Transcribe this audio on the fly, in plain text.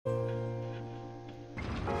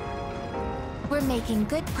We're making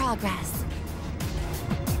good progress.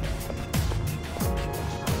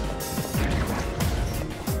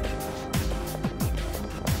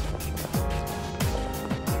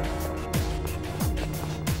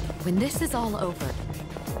 When this is all over,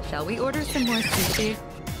 shall we order some more sushi?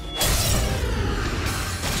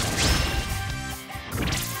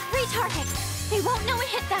 Targets! They won't know it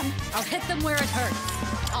hit them! I'll hit them where it hurts.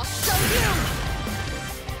 I'll show you!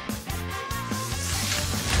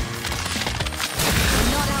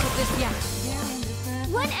 We're not out of this yet.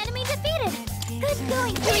 One enemy defeated! Good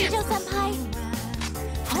going, Kirito-senpai!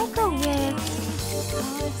 I'll go with...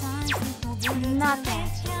 nothing.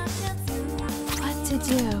 What to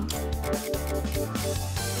do?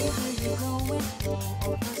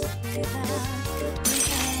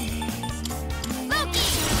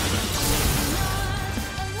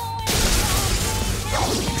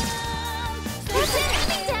 There's an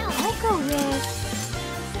enemy down! I'll go with...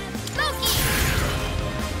 Loki!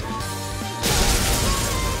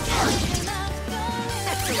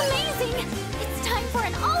 That's amazing! It's time for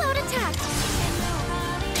an all-out attack!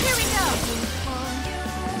 Here we go!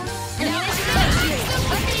 Now let's go!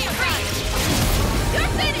 Weapon free!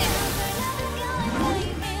 You're finished!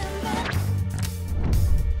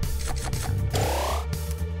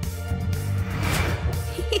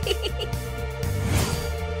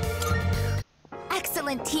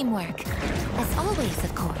 Excellent teamwork. As always,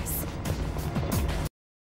 of course.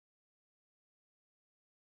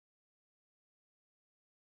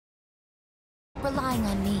 Relying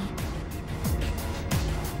on me.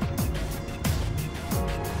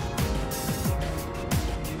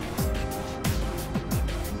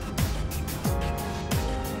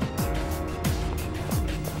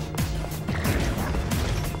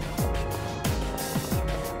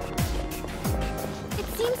 It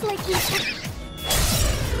seems like he's...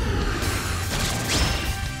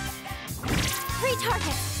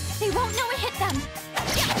 Targets! They won't know it hit them!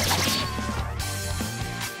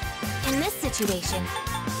 In this situation...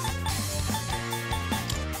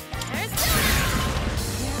 There's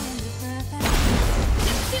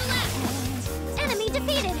two left! Enemy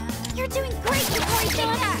defeated! You're doing great,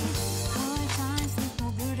 Hikori-san!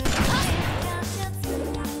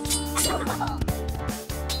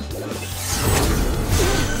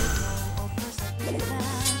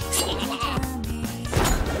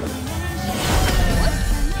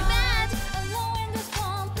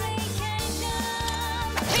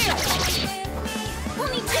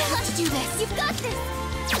 Do this! You've got this!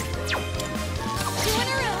 Two in a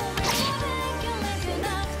row!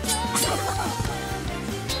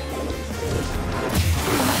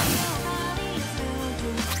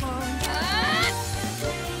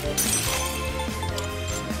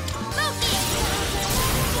 Loki!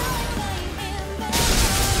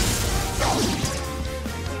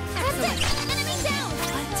 That's it! Enemy down!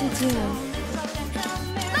 What to do?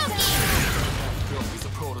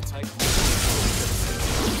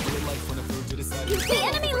 The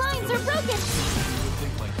enemy lines are broken!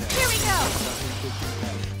 Here we go!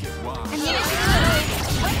 And here's your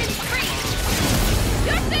weapons free!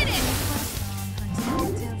 You're finished!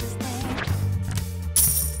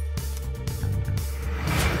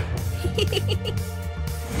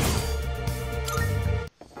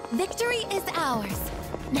 Victory is ours.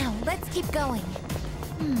 Now let's keep going.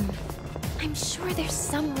 I'm sure there's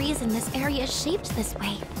some reason this area is shaped this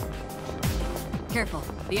way. Careful,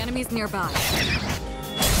 the enemy's nearby.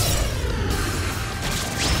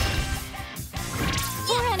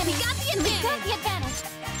 Four enemies! Got the advantage! We got the advantage!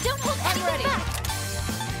 Don't hold anything back!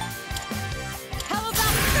 How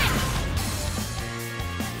about Trick?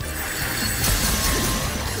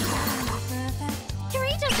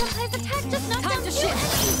 Kirito-senpai's attack just knocked down two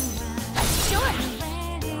enemies! Sure!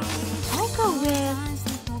 I'll go with...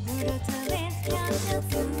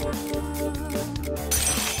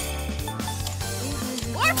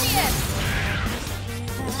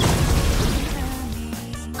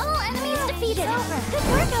 All enemies defeated! Good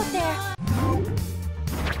work out there!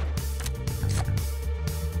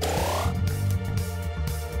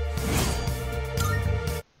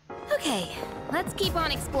 Okay, let's keep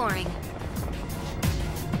on exploring.